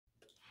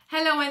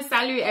Hello and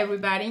salut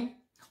everybody.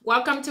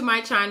 Welcome to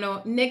my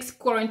channel, Nick's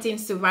Quarantine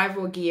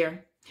Survival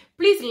Gear.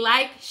 Please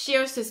like,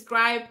 share,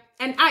 subscribe,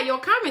 and add your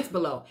comments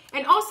below.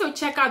 And also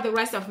check out the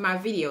rest of my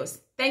videos.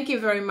 Thank you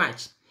very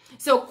much.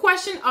 So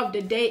question of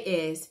the day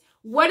is,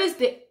 what is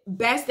the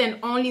best and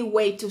only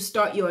way to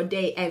start your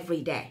day every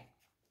day?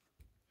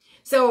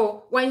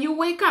 So when you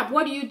wake up,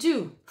 what do you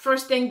do?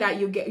 First thing that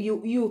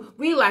you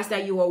realize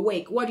that you're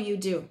awake, what do you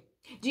do?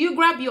 Do you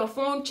grab your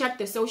phone, check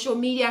the social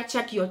media,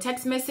 check your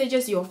text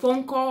messages, your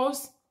phone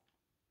calls?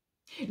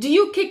 Do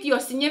you kick your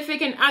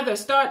significant other,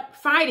 start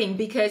fighting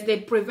because they're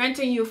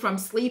preventing you from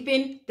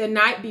sleeping the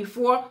night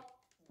before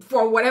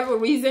for whatever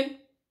reason?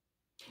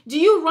 Do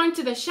you run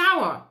to the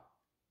shower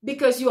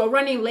because you are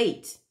running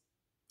late?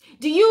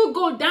 Do you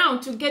go down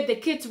to get the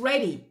kids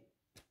ready?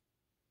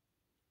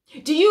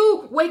 Do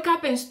you wake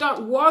up and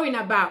start worrying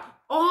about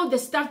all the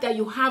stuff that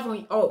you have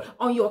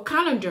on your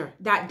calendar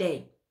that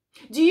day?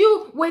 Do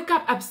you wake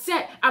up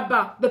upset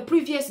about the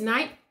previous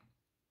night?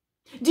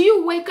 Do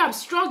you wake up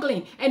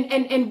struggling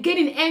and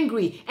getting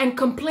angry and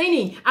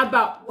complaining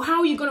about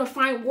how you're going to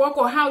find work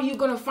or how you're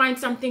going to find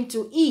something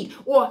to eat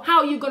or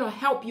how you're going to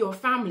help your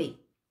family?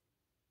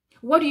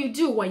 What do you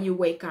do when you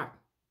wake up?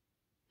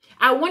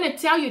 I want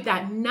to tell you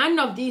that none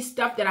of these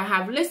stuff that I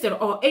have listed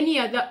or any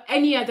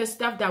other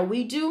stuff that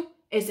we do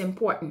is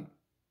important.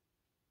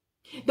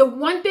 The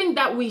one thing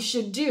that we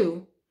should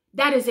do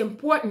that is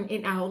important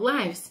in our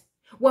lives,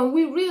 when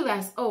we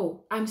realize,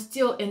 oh, I'm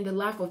still in the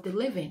life of the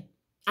living,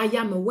 I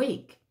am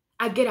awake,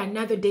 I get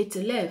another day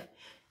to live.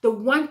 The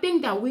one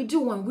thing that we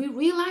do when we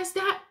realize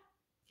that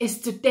is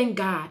to thank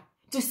God,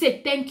 to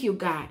say, thank you,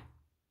 God.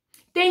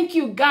 Thank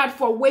you, God,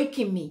 for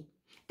waking me.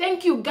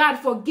 Thank you, God,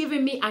 for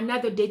giving me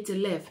another day to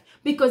live.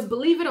 Because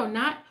believe it or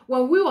not,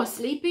 when we were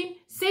sleeping,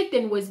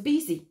 Satan was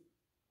busy.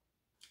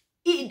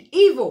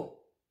 Evil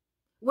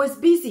was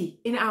busy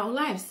in our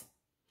lives.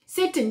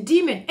 Satan,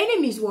 demon,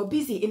 enemies were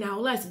busy in our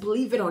lives,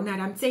 believe it or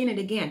not. I'm saying it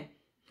again.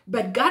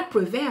 But God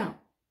prevailed.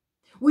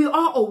 We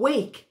are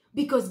awake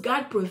because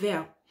God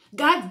prevailed.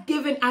 God's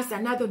given us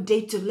another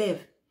day to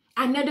live,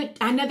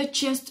 another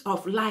chance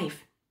of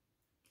life.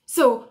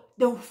 So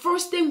the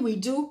first thing we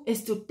do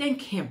is to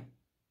thank Him.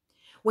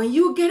 When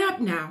you get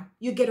up now,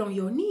 you get on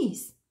your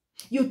knees.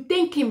 You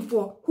thank Him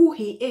for who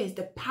He is,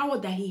 the power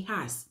that He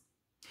has.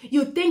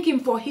 You thank Him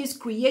for His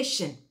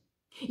creation.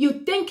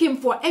 You thank Him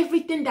for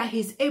everything that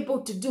He's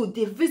able to do,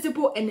 the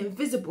visible and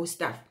invisible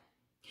stuff.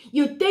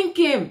 You thank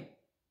Him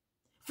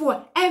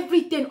for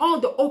everything,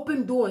 all the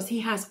open doors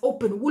He has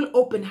opened, will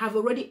open, have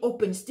already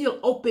opened, still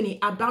opening,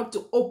 about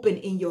to open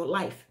in your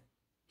life.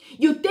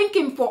 You thank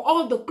Him for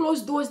all the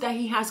closed doors that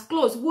He has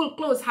closed, will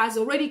close, has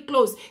already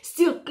closed,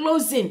 still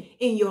closing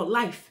in your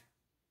life.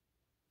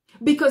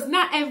 Because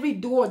not every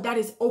door that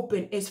is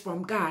open is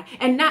from God,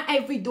 and not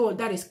every door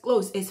that is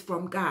closed is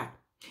from God.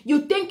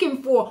 You thank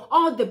Him for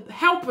all the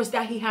helpers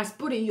that He has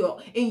put in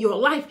your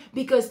life,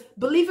 because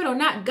believe it or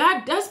not,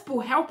 God does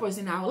put helpers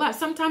in our lives.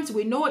 Sometimes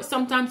we know it,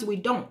 sometimes we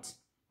don't.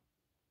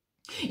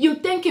 You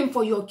thank Him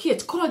for your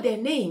kids, call their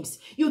names.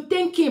 You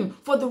thank Him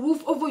for the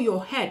roof over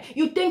your head.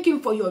 You thank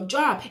Him for your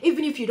job,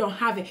 even if you don't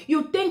have it.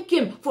 You thank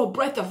Him for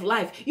breath of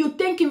life. You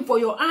thank Him for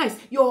your eyes,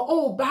 your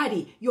whole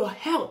body, your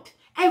health,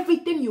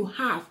 everything you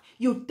have,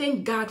 you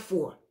thank God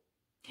for.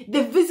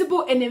 The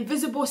visible and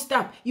invisible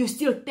stuff, you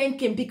still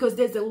thank Him because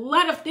there's a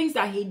lot of things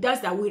that He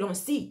does that we don't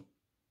see.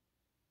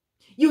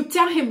 You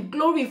tell Him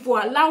glory for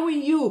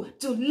allowing you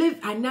to live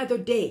another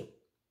day.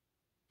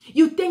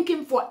 You thank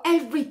Him for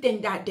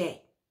everything that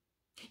day.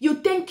 You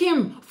thank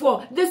Him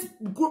for this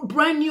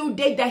brand new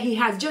day that He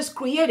has just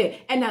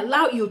created and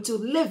allowed you to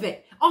live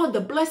it. All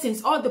the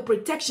blessings, all the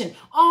protection,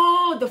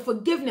 all the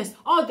forgiveness,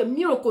 all the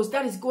miracles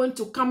that is going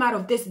to come out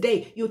of this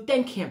day, you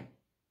thank Him.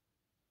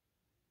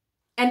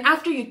 And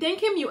after you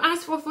thank Him, you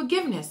ask for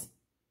forgiveness.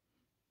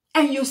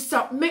 And you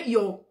submit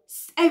your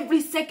every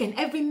second,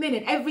 every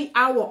minute, every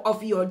hour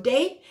of your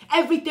day,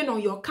 everything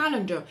on your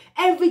calendar,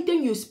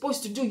 everything you're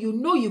supposed to do, you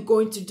know you're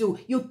going to do,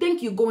 you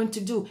think you're going to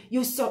do.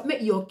 You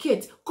submit your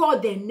kids, call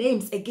their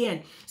names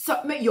again.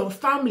 Submit your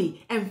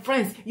family and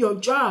friends, your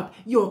job,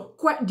 your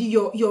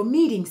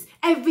meetings,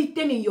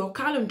 everything in your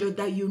calendar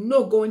that you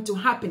know going to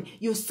happen.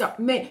 You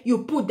submit,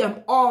 you put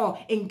them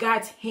all in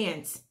God's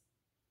hands.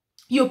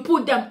 You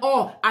put them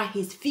all at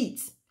His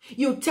feet.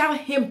 You tell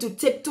Him to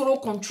take total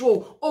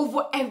control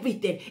over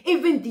everything.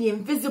 Even the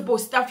invisible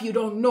stuff you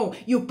don't know,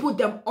 you put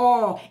them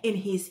all in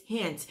His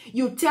hands.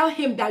 You tell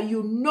Him that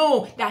you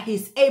know that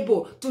He's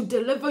able to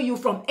deliver you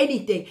from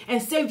anything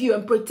and save you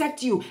and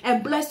protect you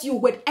and bless you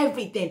with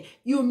everything.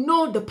 You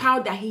know the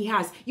power that He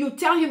has. You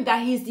tell Him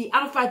that He's the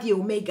Alpha, the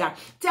Omega.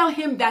 Tell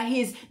Him that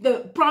He's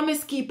the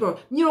promise keeper,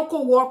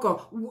 miracle worker,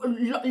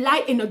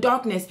 light in the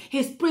darkness,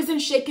 His prison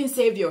shaking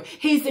Savior.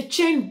 He's a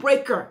chain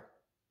breaker.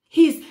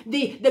 He's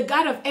the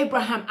God of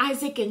Abraham,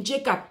 Isaac, and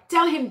Jacob.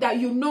 Tell Him that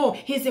you know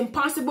He's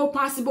impossible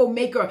possible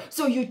maker.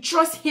 So you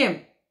trust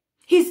Him.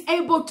 He's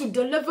able to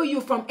deliver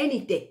you from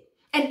anything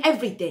and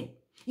everything.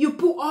 You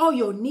put all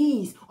your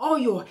needs, all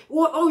your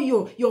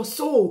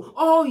soul,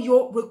 all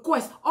your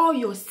requests, all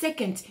your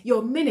seconds,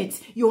 your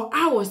minutes, your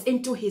hours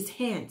into his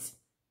hands.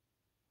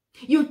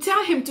 You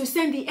tell him to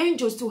send the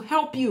angels to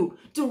help you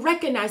to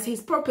recognize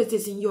his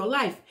purposes in your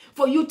life,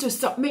 for you to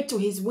submit to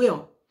his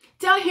will.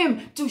 Tell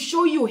him to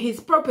show you his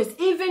purpose,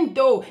 even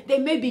though they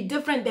may be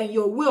different than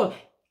your will.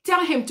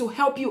 Tell him to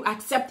help you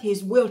accept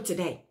his will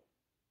today.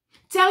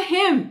 Tell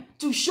him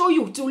to show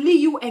you, to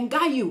lead you and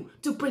guide you,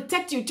 to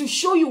protect you, to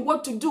show you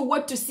what to do,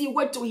 what to see,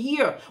 what to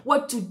hear,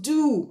 what to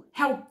do.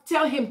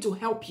 Tell him to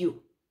help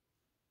you.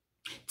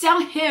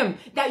 Tell him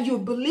that you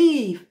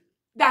believe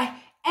that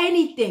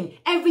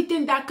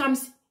everything that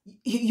comes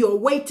your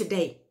way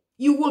today,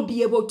 you will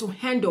be able to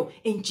handle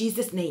in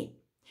Jesus' name.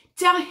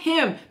 Tell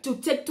him to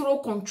take total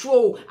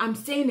control. I'm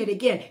saying it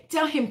again.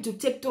 Tell him to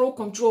take total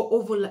control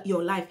over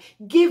your life.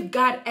 Give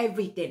God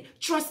everything.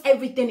 Trust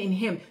everything in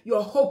him.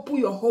 Your hope, put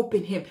your hope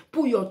in him.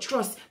 Put your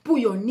trust,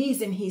 put your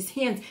needs in his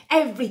hands.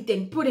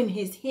 Everything, put in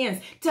his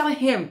hands. Tell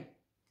him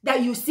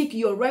that you seek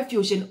your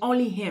refuge in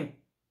only him.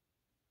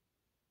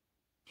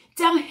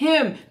 Tell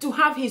him to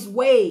have his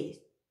way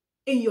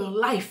in your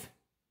life.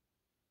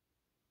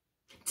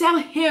 Tell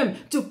him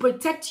to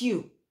protect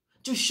you,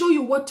 to show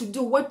you what to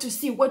do, what to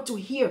see, what to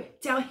hear.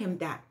 Tell him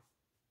that.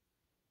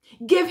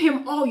 Give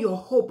him all your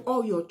hope,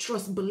 all your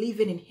trust,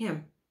 believing in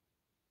him.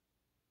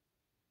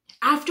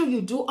 After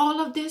you do all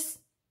of this,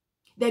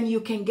 then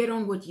you can get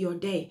on with your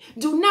day.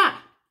 Do not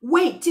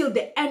wait till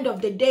the end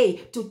of the day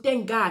to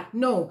thank God.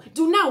 No,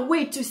 do not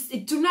wait till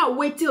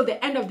the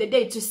end of the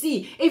day to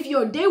see if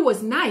your day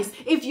was nice,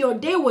 if your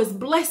day was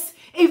blessed,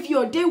 if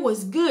your day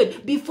was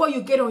good before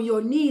you get on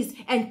your knees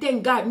and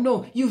thank God.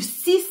 No, you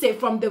cease it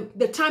from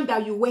the time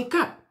that you wake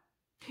up.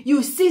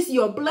 You cease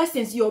your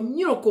blessings, your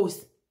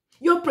miracles,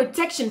 your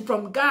protection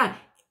from God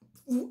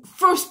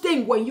first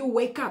thing when you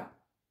wake up.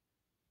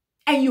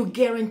 And you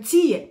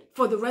guarantee it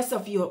for the rest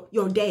of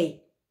your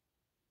day.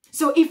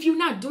 So if you're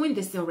not doing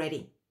this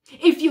already,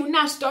 if you're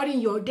not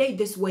starting your day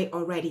this way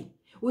already,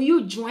 will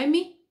you join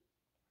me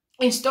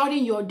in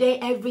starting your day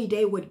every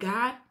day with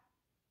God?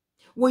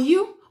 Will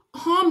you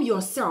harm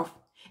yourself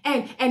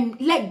and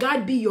let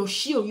God be your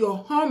shield,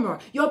 your armor,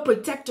 your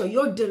protector,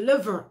 your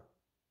deliverer,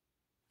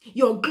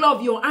 your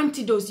glove, your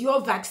antidote,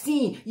 your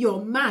vaccine,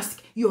 your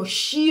mask, your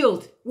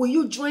shield? Will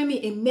you join me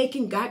in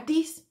making God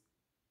this?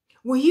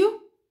 Will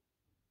you?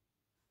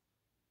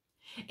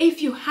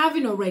 If you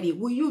haven't already,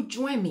 will you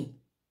join me?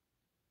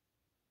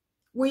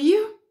 Will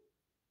you?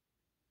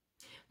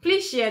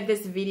 Please share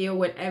this video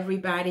with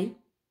everybody.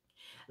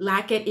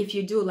 Like it if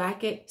you do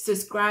like it.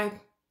 Subscribe.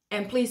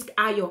 And please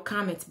add your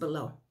comments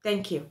below.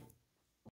 Thank you.